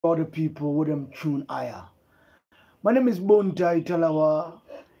other people with them tune aya. My name is Bontai Talawa,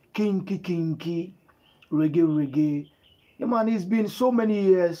 Kinky, Reggae. Yeah, man, it's been so many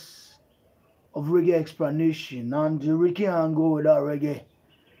years of reggae explanation, and Ricky can't go without reggae.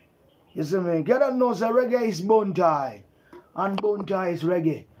 You see me? Get up knows that reggae is Bontai, and Bontai is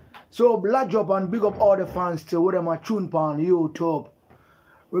reggae. So, large up and big up all the fans still with them a tune pan YouTube.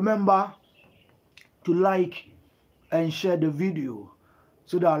 Remember to like and share the video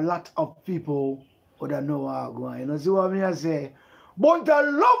so that a lot of people would know how I'm going. You know, see what I mean? I say, Bontai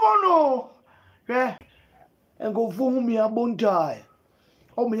love no. Yeah. And go for me a Bontai.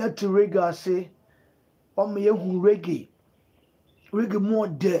 Oh, me at reggae say, oh, me who reggae. Reggae more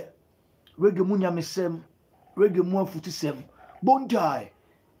there. Reggae munya misem. Reggae more 47. Bontai.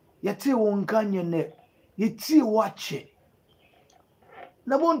 Yeti won kanye ne. Yeti watch it.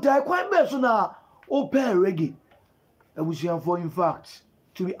 Na Bontai quite best na open reggae. I was here for, in fact,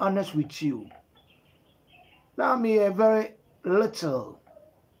 to be honest with you. Now me a very little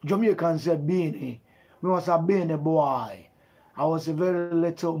Jamaican said being me was a being a boy. I was a very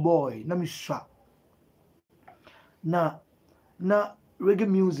little boy. Let me shut. Now reggae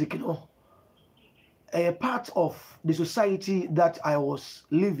music, you know, a part of the society that I was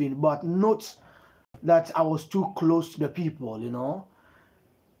living, but not that I was too close to the people, you know.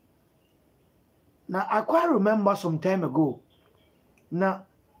 Now I quite remember some time ago. Now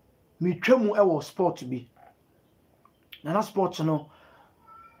me tremu was sport to be. Now that sport, you know.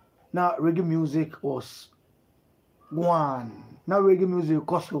 Now reggae music was one. Now reggae music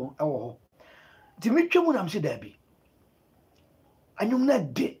gospel. Oh, the me tremu na me say there be. Anyum na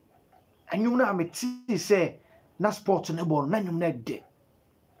de. Anyum na me ti say na sport na ball na anyum na de.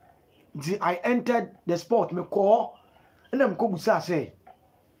 I entered the sport me call and I'm go busa say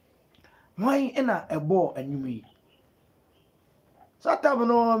why ena a ball anyum yi. Sata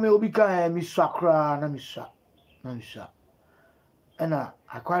no me obi kan me swakra na me swa. Na me swa. And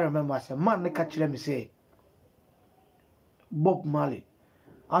I quite remember I said, man, they catch them say Bob Marley.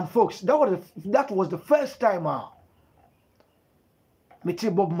 And folks, that was the first time me see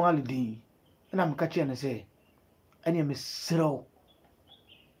Bob Marley di. And I'm catching and say, and you miss Siro.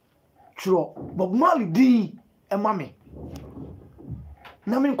 True. Bob Marley di and mommy.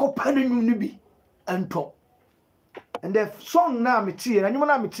 Na me ko panu ni bi and top. And the song na me tie, and you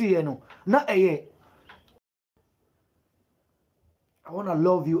na me tie no. Na eye. I want to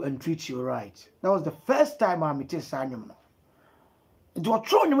love you and treat you right. That was the first time I met Sanyum. It was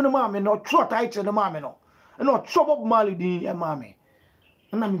true, you know, mammy, no true tight the mammy, no. And no trouble Mali, the mammy.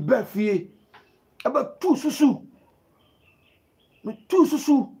 And I'm Buffy about 2 susu. With 2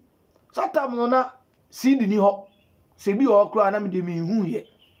 susu. Sometimes I'm not see the new hop. Say be all cry, and I'm the me who yet.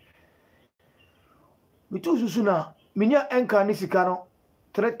 With 2 susu now, Minya Enka Nisikano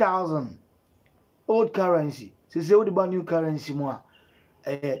 3,000 old currency. Say what about new currency more?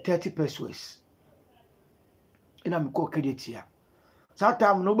 30 pesos. And I'm called Kedetia.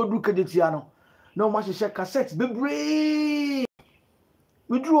 Sometimes nobody do Kedetia. No much share cassettes. Be brave.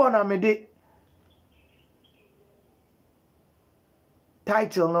 We drew on a mede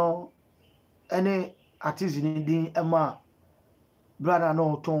title no. Any artist in the Emma brother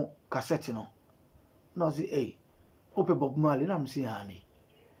no ton cassette no. No say hey. Open Bob Marley. I'm saying honey.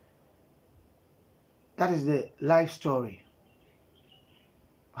 That is the life story.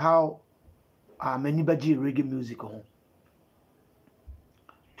 How many baji reggae music on.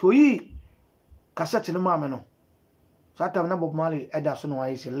 To ye cassette no mama no. So that time Bob Marley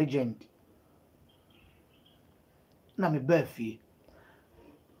Ederson is a legend. Na me birthday.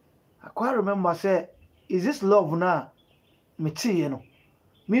 I quite remember say, is this love na me tea you know.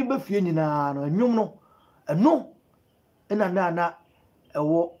 Me birthday ni na no enyum no. No. Na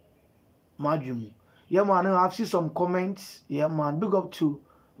ewo madwum. Yeah man, I've seen some comments. Yeah man, big up to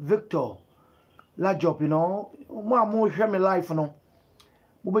Victor. La job, you know. More share my life, you know.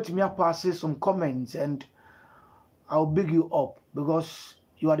 But me pass some comments and I'll big you up because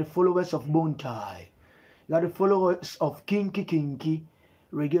you are the followers of Bontai. You are the followers of Kinky,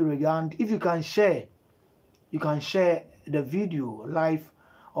 Reggae. And if you can share the video live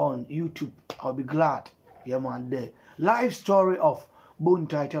on YouTube. I'll be glad. Yeah man, the life story of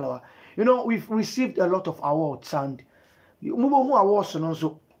Bontai Talawa. You know, we've received a lot of awards and who awards and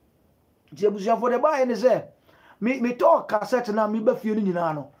also for the buy and say me talk cassette na me be feel ni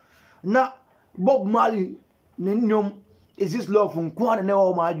na no na Bob Marley ne nyom is this love from kwan na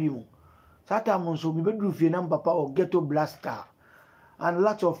o ma adwi mu sata mo so me be dru fie na papa or ghetto blaster and a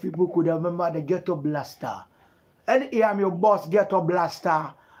lot of people could remember the ghetto blaster and I am your boss ghetto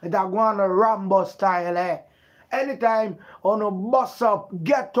blaster that one Rambo style anytime on a bus up,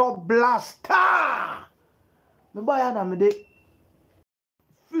 get up, blaster. Me buy na me de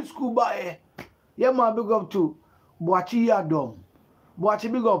free school buy. Yeah, man, big up to Boachi Yadom.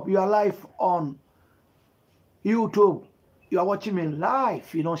 Boachi, big up your life on YouTube. You are watching me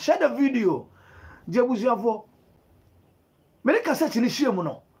live. You know, share the video. Jebuziafo. Me de cassette ni share mo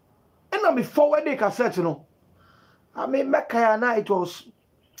no. And I be forward the cassette no. I mean, Mekaya it was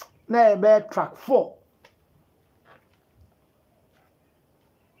na track 4.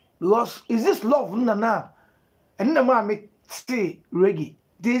 Because is this love na and the man me stay reggae.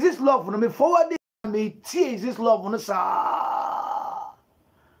 Is this love no me forward me tea is this love no sa.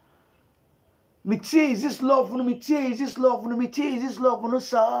 Me tea is this love no me tea is this love no me tea is this love no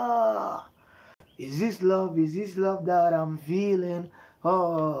sa. Is this love that I'm feeling?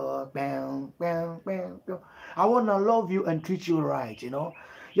 Oh, bam, bam, bam, bam. I wanna love you and treat you right, you know.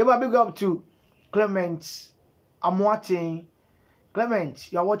 Yeah, but big up to Clement. I'm watching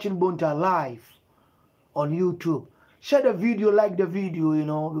Clement. You're watching Bontai live on YouTube. Share the video, like the video, you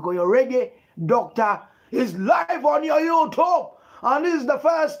know, because your reggae doctor is live on your YouTube. And this is the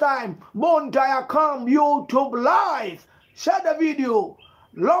first time Bontai come YouTube live. Share the video,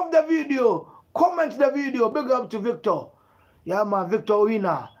 love the video, comment the video. Big up to Victor. Yeah, man, Victor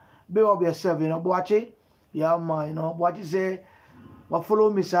winner. Big up yourself, you know, watch it. Yeah, man, you know, what you say. But follow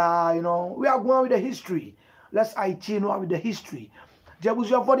me, sir, you know. We are going with the history. Let's with the history.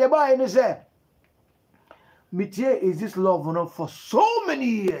 Jebusia for the buy and say, Mitie is this love, you know, for so many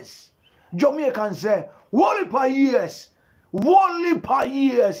years. Jamaican say, only per years. Only per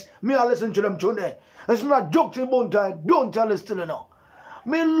years. Me, I listen to them today. It's not joking about that. Don't tell us still, you know.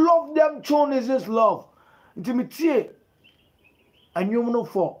 Me love them tune is this love. Until Mitie, and you know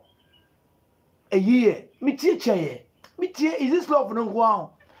for a year. Mitie chaye. Mitie is this love, you know,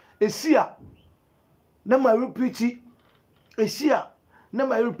 wow. It's here. Now I repeat it. It's here. Now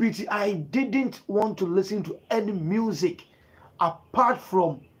I repeat it. I didn't want to listen to any music apart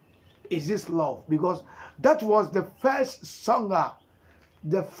from Is This Love, because that was the first song,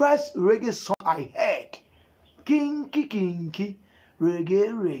 the first reggae song I heard. Kinky, kinky, reggae,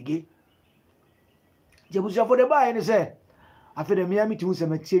 reggae. Jebusia for the buy and say, I feel the Miami to say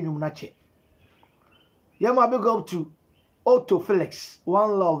material nache. Yeah, my big up to Otto Felix.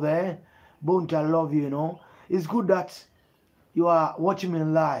 One love, eh? Bontai, I love you, you know. It's good that you are watching me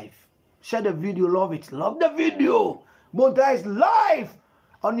live. Share the video, love it. Love the video. Bontai is live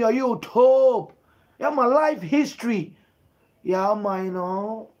on your YouTube. Yeah, my life history. Yeah, my, you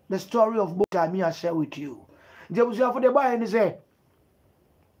know, the story of Bontai, me I share with you. Jebusia for the buy and say,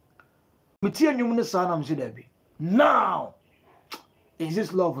 Mitia nyumune sana msidebi. Now, is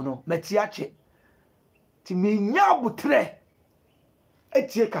this love, you know? Metiache. Ti me nyabutre.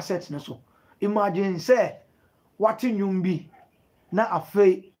 Etie cassette na so. Imagine say, what nyumbi na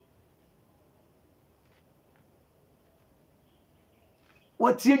afei.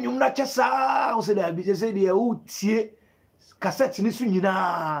 What nyum na chesa o se da bi se de o tie cassette ni so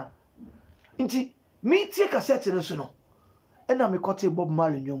nyina. Nti me tie cassette na so no. E na me kote Bob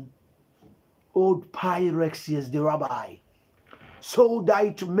Marley nyum. Old Pyrex, yes, the rabbi. Sold I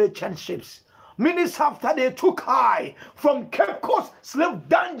to merchant ships. Minutes after they took high from Cape Coast slave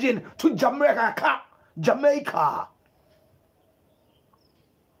dungeon to Jamaica.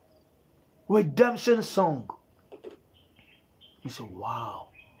 Redemption song. He said, wow.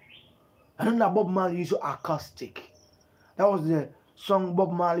 And then Bob Marley used acoustic. That was the song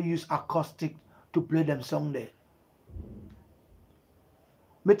Bob Marley used acoustic to play them song there.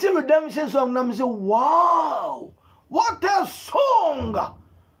 But the redemption song, now I say, wow, what a song!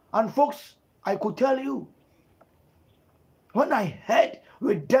 And folks, I could tell you, when I heard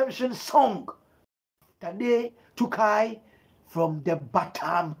redemption song, that they took I from the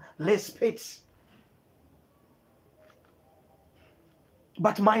bottom less pits.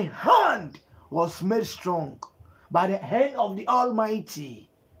 But my hand was made strong by the hand of the Almighty.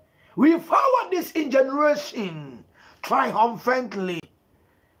 We forward this in generation triumphantly.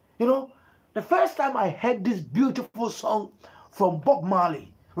 You know, the first time I heard this beautiful song from Bob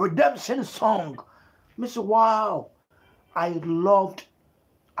Marley, redemption song, I said, wow, I loved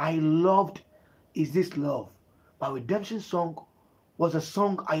Is This Love. But redemption song was a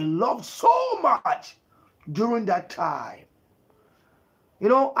song I loved so much during that time. You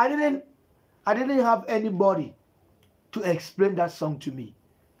know, I didn't have anybody to explain that song to me.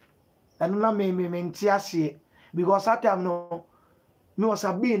 And not me because that time no, me was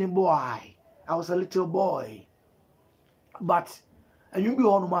a being boy. I was a little boy. But and you be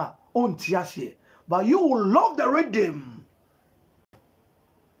on my own tiasie. But you will love the rhythm.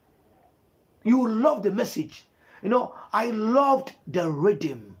 You will love the message. You know, I loved the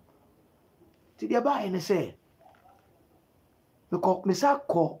rhythm. Did you buy any say? Because Misa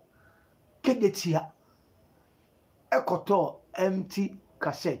ko kegetia ekoto empty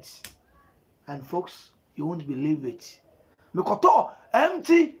cassettes. And folks, you won't believe it. Mekoto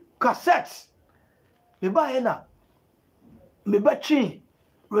empty cassettes. Me buy na me bachi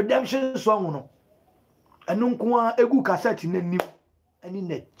redemption song no. Enu nko egu cassette n'anim ani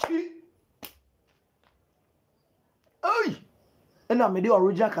na chi. Oi! And I made the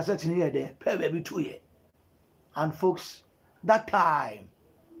original cassette in here there, pay baby 2 years. And folks, that time,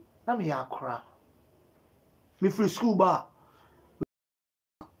 let me cry. Me free school bar,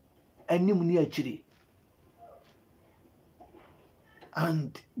 and new near chili.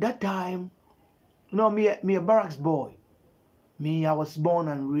 And that time, you know, me a barracks boy. Me, I was born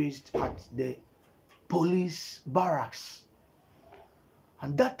and raised at the police barracks.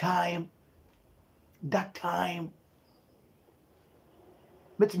 And that time,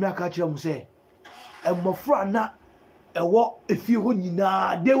 let me catch you say, and my friend na if you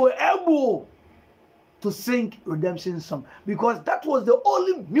they were able to sing redemption song because that was the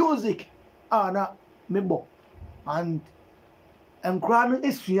only music na member and crying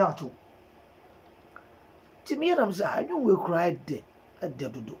is fiato. To me, I'm saying I knew we cried there at the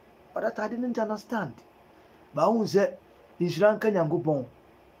do, but that I didn't understand. But I won't say in Sri Lanka Yankupon.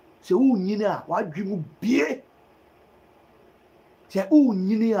 Say who nyina wa dwimu bie. Say who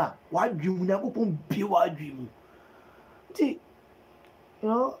nyina wa dwimu Yankupon bie wa dwimu. You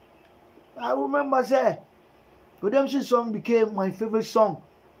know, I remember say redemption song became my favorite song.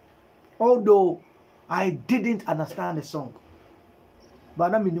 Although I didn't understand the song.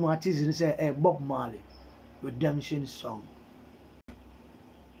 But I'm in the artist and say Bob Marley redemption song.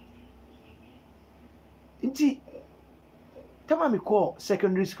 Inti time I call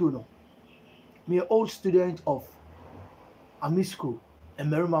secondary school no. Me an old student of Army School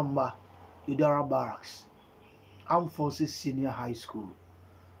and Merimamba Udara Barracks. Armed Forces Senior High School.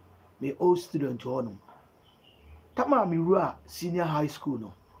 Me old student on. Tama mi rua Senior High School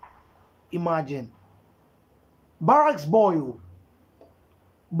no. Imagine barracks boy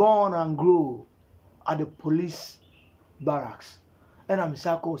born and grow at the police barracks. And I'm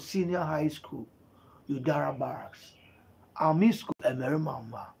Sako Senior High School Udara Barracks. Army School and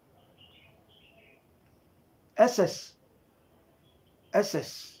Merimamba. SS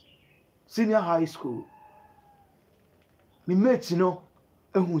Senior High School. Me mates, you know,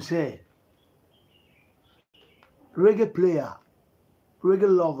 who say reggae player, reggae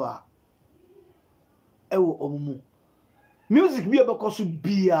lover, ewo omumu. Music be able to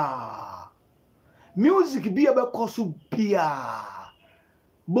bia. Music be able to bia.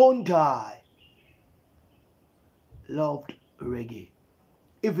 Bontai loved reggae.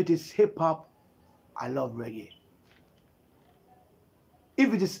 If it is hip hop, I love reggae.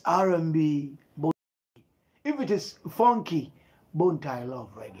 If it is R&B, if it is funky, Bontai I love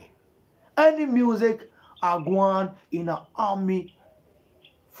reggae. Any music I go in an Army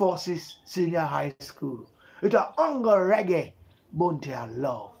Forces Senior High School. It's a hunger reggae, Bontai I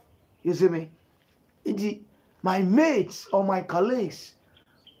love. You see me? My mates or my colleagues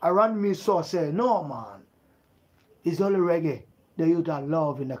around me saw say, no man, it's only reggae the youth I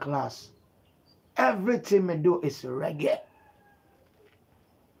love in the class. Everything I do is reggae.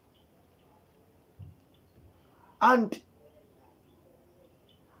 And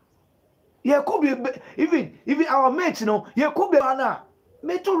yeah, could be even our mates, you know, yeah, could be Anna.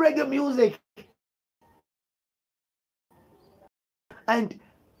 Me too reggae music. And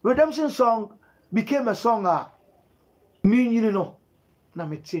redemption song became a song me you know. Na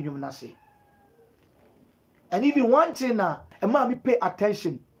me tell you say. And even one thing a man me pay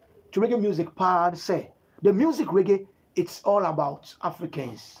attention to reggae music part say the music reggae it's all about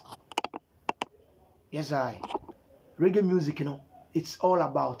Africans. Yes, reggae music, you know, it's all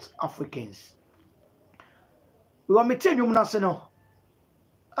about Africans. We want me tell you now, no.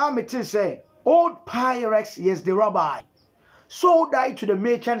 I'm to say old pirates, yes, the rabbi, so died to the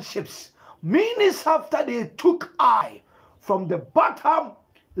merchant ships minutes after they took I from the bottom.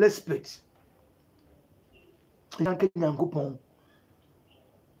 Let's split.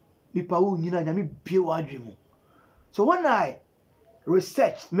 So when I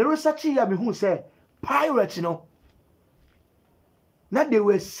researched, me research here, me who say pirates, you know. Now they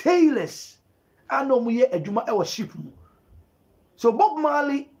were sailors. I know me a juma e ship. So Bob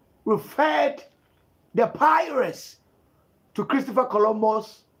Marley referred the pirates to Christopher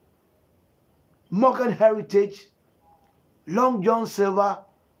Columbus, Morgan Heritage, Long John Silver,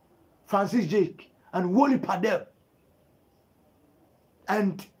 Francis Drake, and Wally Padel.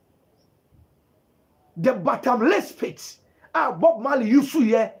 And the bottomless pit. Bob Marley used to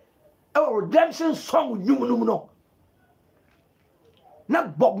hear a redemption song. No. Now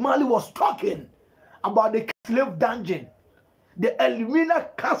Bob Marley was talking about the slave dungeon, the Elmina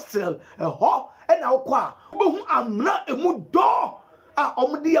Castle, and Aqua. I'm not a mudo.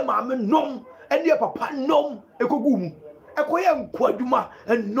 Dear mamma nom, and dear papa nom, a cogum, a quayam quaduma,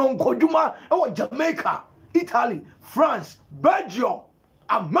 and non quaduma, Jamaica, Italy, France, Belgium,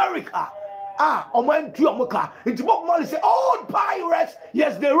 America. Oman Tuamoka. It's Bob Marley say, all pirates,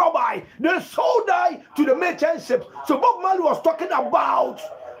 yes, the rabbi, they sold I to the merchant ship. So Bob Marley was talking about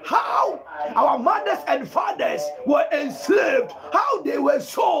how our mothers and fathers were enslaved, how they were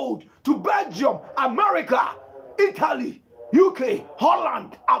sold to Belgium, America, Italy, UK,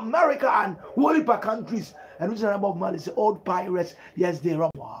 Holland, America, and Walipa countries. And which Bob Marley say, old pirates, yes, they rob.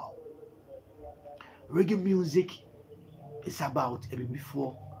 Wow. Reggae music is about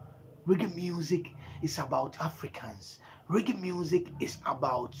before. Reggae music is about Africans. Reggae music is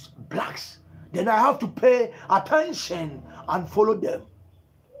about blacks. Then I have to pay attention and follow them.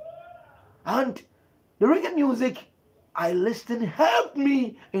 And the reggae music I listen helped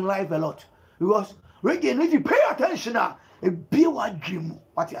me in life a lot. Because reggae, if you pay attention, it be what dream,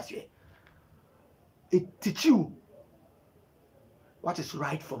 what you say. It teach you what is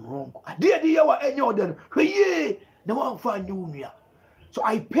right from wrong. So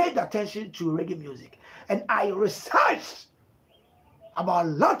I paid attention to reggae music and I researched about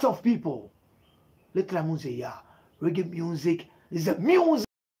lots of people. Later I say, yeah, reggae music is a music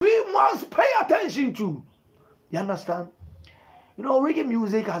we must pay attention to. You understand? You know, reggae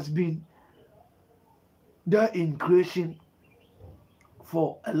music has been there in creation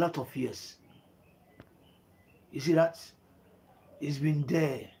for a lot of years. You see that? It's been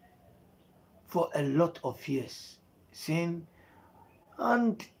there for a lot of years. Seeing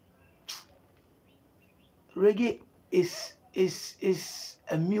and reggae is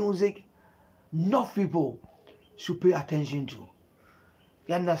a music not people should pay attention to.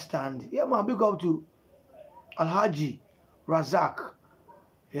 You understand? Yeah, man, big up to Alhaji Razak.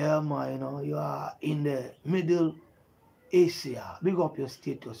 Yeah, man, you know, you are in the Middle Asia. Big up your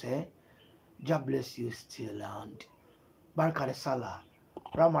status, eh? God bless you still. And Baraka de Salah.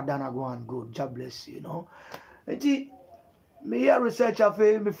 Ramadan go and good. God bless you, you know. Me here research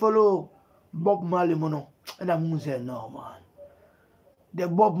me follow Bob Marley mono. And I'm saying no, man. The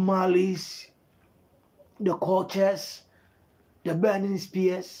Bob Marleys, the Cultures, the Burning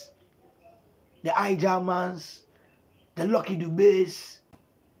Spears, the I Germans, the Lucky Dubes,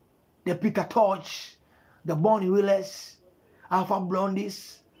 the Peter Tosh, the Bonnie Willers, Alpha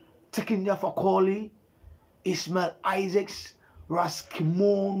Blondies, Taking for Coley, Ismail Isaacs,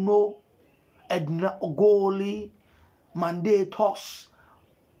 Raskimono, Edna Ogoli, Monday Toss.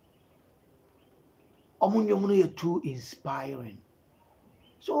 Omunyomuno too inspiring.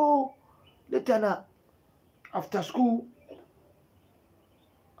 So later after school,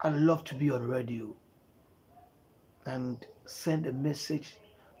 I love to be on radio and send a message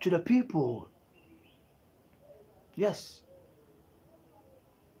to the people. Yes,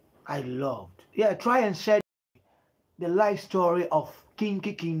 I loved. Yeah, try and share the life story of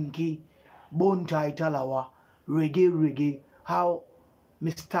Kinky, Bontai, Talawa, Reggae, how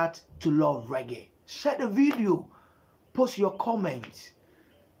me start to love reggae. Share the video, post your comments,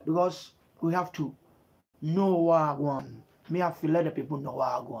 because we have to know what I want. Me have to let the people know what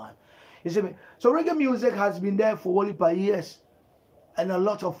I want. You see me? So reggae music has been there for only per years, and a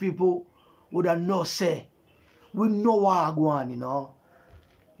lot of people would have not say, we know what I want, you know.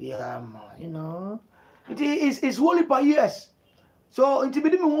 Yeah, man, you know. It's only per years. So until me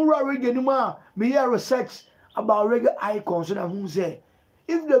reggae anymore, me hear research about reggae icons, and who say,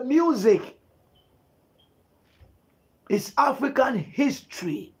 if the music is African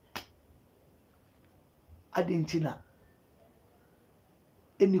history, Argentina,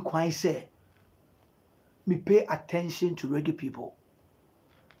 any quite say, me pay attention to reggae people.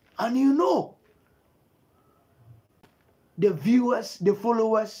 And you know, the viewers, the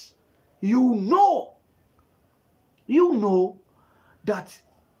followers, you know that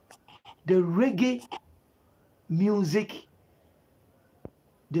the reggae music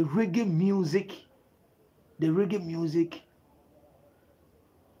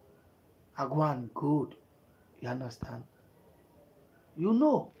are going good. You understand? You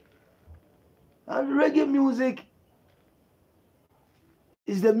know. And reggae music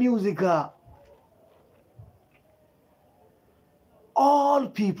is the music all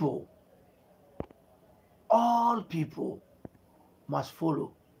people must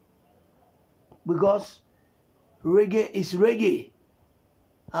follow, because reggae is reggae,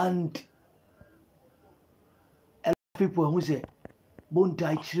 and people who say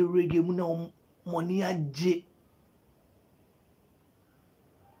Bontai reggae muna money aje.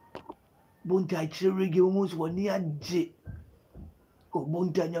 Bontai reggae almost money aje. Oh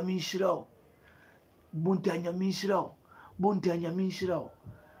Bontai nyamishiro. Bontai nyamishiro. Bontai nyamishiro.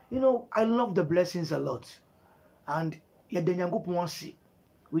 You know, I love the blessings a lot. And yet the Nyangopo wants see.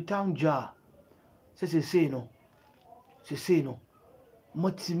 We thank Jah. Say no. Say no.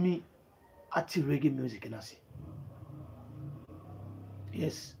 Motimi ati reggae music in us.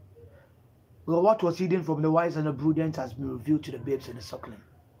 Yes. Well, what was hidden from the wise and the prudent has been revealed to the babes and the suckling.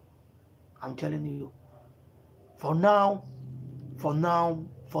 I'm telling you. For now,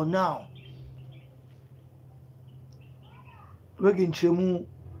 reggae in Chemu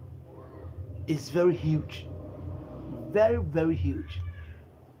is very huge. Very, very huge.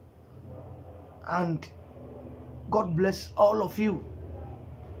 And God bless all of you.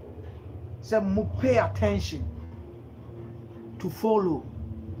 So pay attention to follow,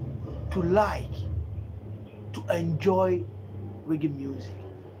 to like, to enjoy reggae music.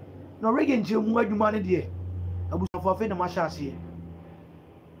 Now reggae in Chemu adwuma ne abu safafe na mashasi.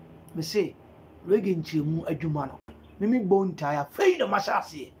 Me say reggae in Chemu adwuma no. Me Bontai afei na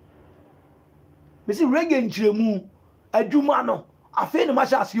mashasi. Me say reggae in Chemu adwuma no afei na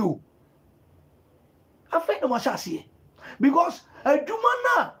mashasi o. Afei na mashasi. Because adwuma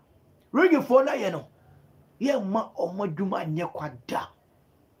na reggae for na ye no. Ye ma omo adwuma nye kwada.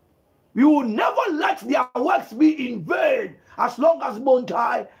 We will never let their works be in vain as long as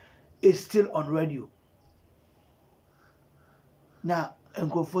Bontai is still on radio. Now,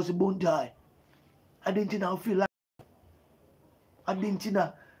 Uncle Fossey Bontai, I didn't know feel like I didn't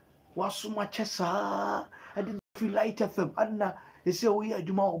know was so much as I didn't feel like FM. I didn't they say we are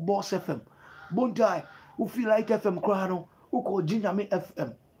Juma Boss FM. Bontai, who feel like FM Crano, who call Jinjami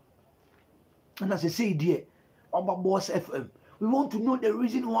FM. And as I say, dear, about Boss FM, we want to know the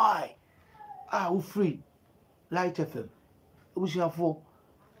reason why. Who free Light FM. We shall for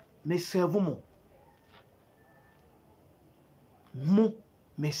me serve mo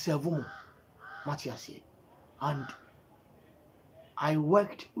me serve mo. Matthias. And I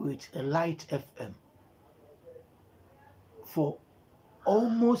worked with a Light FM for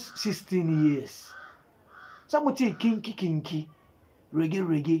almost 16 years. Somebody Kinky,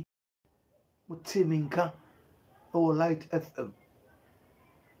 Reggae, Mutiminka, or Light FM.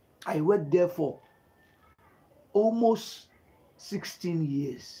 I worked there for almost 16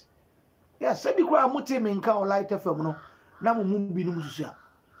 years. Yeah, said the crowd Mutiminka or Light FM, no. Now we move be no.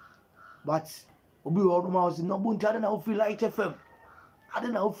 But obi all no was no Bontai na free Light FM. I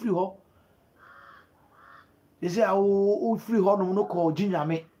don't know free ho. They say I will free ho no call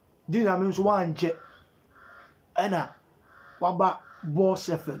Jinjami. Jinjami so one che. Ena waba Boss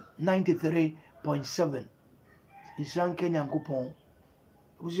FM 93.7. Isran Kenya Nkupon.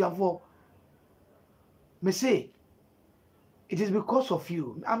 For me say it is because of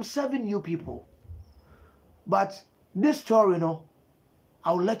you. I'm serving you people. But this story,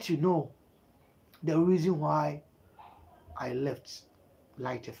 I'll let you know the reason why I left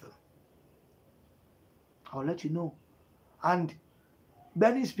Light FM. I'll let you know. And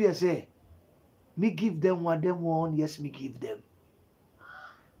Benny Spears say, me give them what them want, yes, me give them.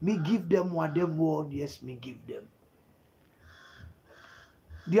 Me give them what them want, yes, me give them.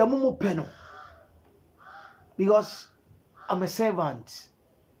 The amumu peno. Because I'm a servant.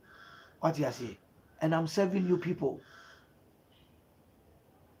 What do you say? And I'm serving you people.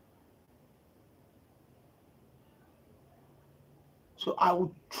 So I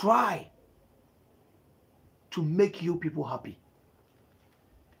will try to make you people happy.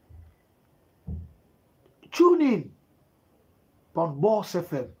 Tune in on Boss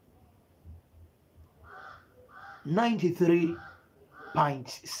FM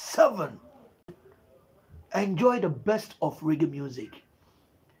 93.7. Enjoy the best of reggae music.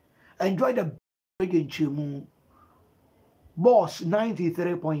 Enjoy the reggae in Chemu. Boss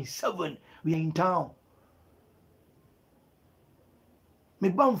 93.7. We are in town. Me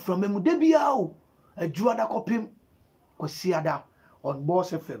bam from me mudebiao. A juada kopim kwasiada on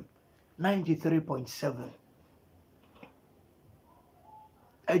Boss FM 93.7.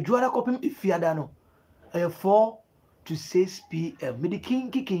 A juada kopim ifiada no. 4 to 6 p.m. Me the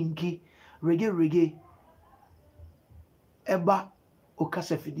kinky reggae eba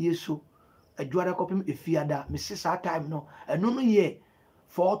okasa fidie so a juada kopim ifiada me sisa time no eno no ye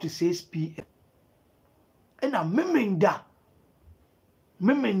 4 to 6 p.m. And a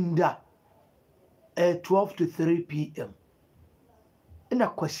memenda 12 to 3 p.m. And a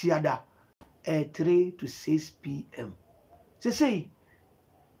kwasiada 3 to 6 p.m. Say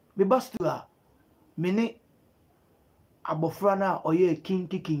me bastua mene abofra na oye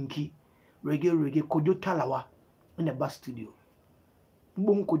kinky reggae kojo Talawa in the bass studio.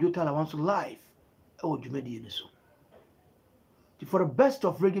 Mbom kojo Talawa so live e wo dwumadi ni so. For the best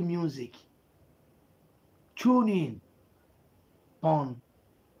of reggae music, tune in on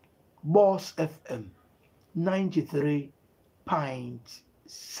Boss FM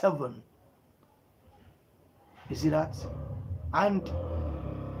 93.7. You see that? And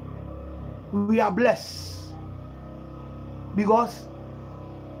we are blessed because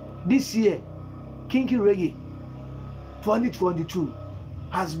this year, Kinky Reggae 2022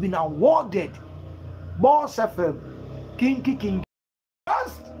 has been awarded Boss FM Kinky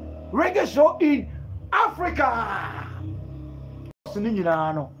best reggae show in Africa.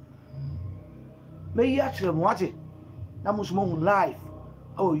 May you actually watch it. That must live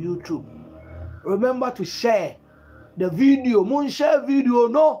on YouTube. Remember to share the video. Moon share video,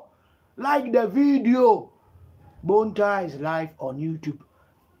 no. Like the video. Bontai is live on YouTube.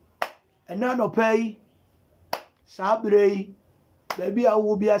 And now no pay. Sabre. Baby, I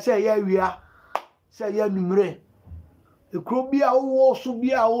will be a say yeah we are. Say yeah numre. The crowd be a also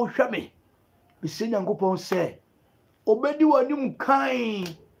be a old shame. We sing and go on say. Obedi wa nim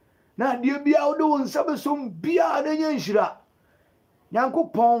kind. Na die bia wo de won sabe som bia na nya nhira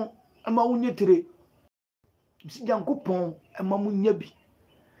Nyankopon ama wonye tire msi Nyankopon ama munya bi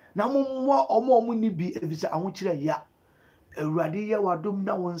na mommo omo ni bi efisa aho kire ya awurade ye wadom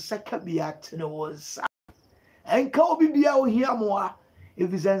na won saka bia tene won sa enka obi bia wo hia moa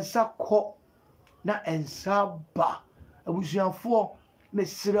efisa nsa kɔ na ensa ba abusuafo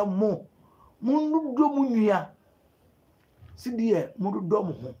mesira mo mundudo munua sidie mundudo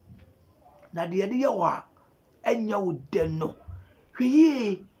mo ho na de ye wa enya wo den no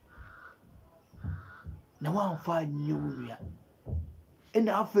hweye na wan fa nyuya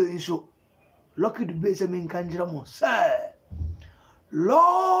ina afa so lucky to be some kanjira mo say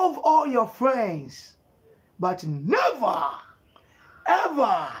love all your friends but never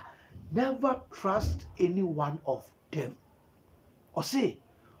trust any one of them. Or say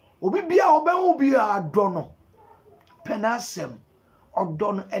obi bia obenwo bia adono penasem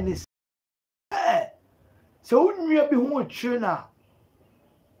odono any so unua bi ho twire na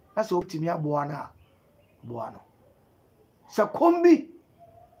asa optimi aboa na boa no sa kombi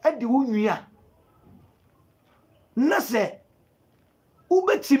e de unua na se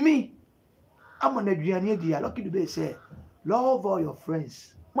ubetimi amana duane dia lucky to be say love all your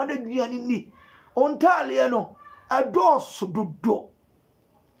friends mana duane ni ontale no ados dodo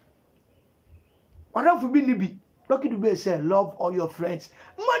whatever bi ni bi lucky to be say love all your friends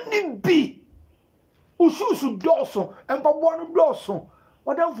mani bi ususu doso empabo no doso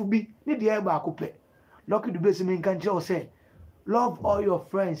whatever bi ni de e ba akopɛ lucky to be say men kan say love all your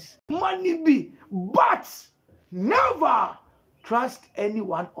friends mani bi but never trust any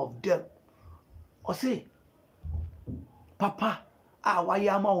one of them. Or say papa why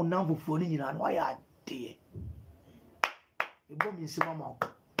am I now for phone in and why are dear? You go me see mama.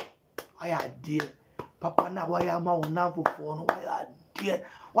 Why are dear? Papa now why am I now for phone? Why are dear?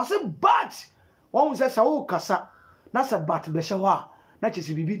 Was it but one says oh kasa that's a bat beshawa not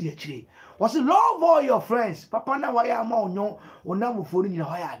just bibi dear tree. Was it love all your friends? Papa now why am I no now for phone in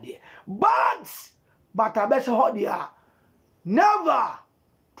why are dear? But I bet how they are. Never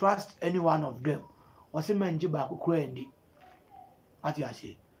trust any one of them. Was a man jiba kukrendi. What you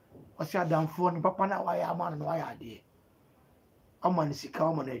say? Was your damn phone? Papa na why a man and why are they? A man is a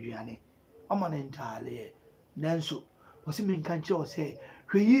common Adriani. A man entirely. Then so was a man can't say,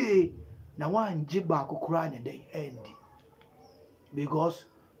 ye na one jiba kukrani day end. Because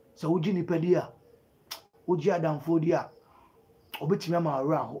so Ujini pedia Ujia damn fodia. Obitimama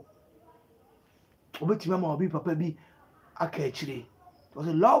raho. Obitimama be papa be a catchy. Was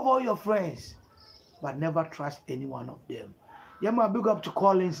a love all your friends. But never trust any one of them. Yeah, my big up to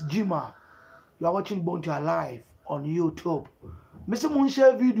Collins Jima. You are watching Bontai live on YouTube. Mr. Moon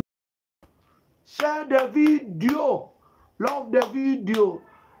share video. Share the video. Love the video.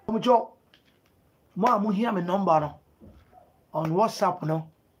 Mom, hear my number no? On WhatsApp no.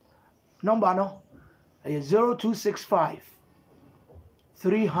 Number no. 0265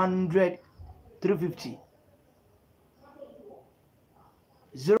 300 350.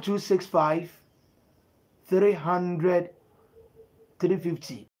 0265 300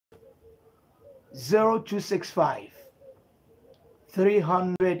 350 0265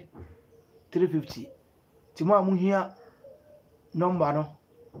 300 350. Tomorrow here number no.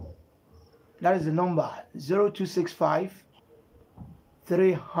 That is the number 0265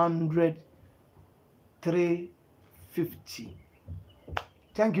 300 350.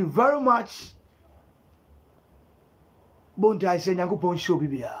 Thank you very much Bontai say Nyankopon show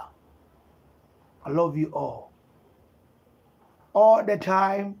bibia. I love you all the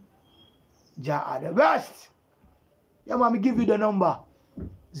time. Ja are the best. Yeah, mommy, give you the number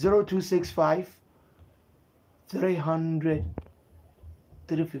 0265 300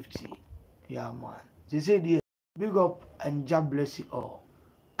 350. Yeah, man. They say, big up and God bless you all.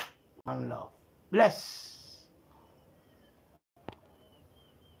 And love. Bless.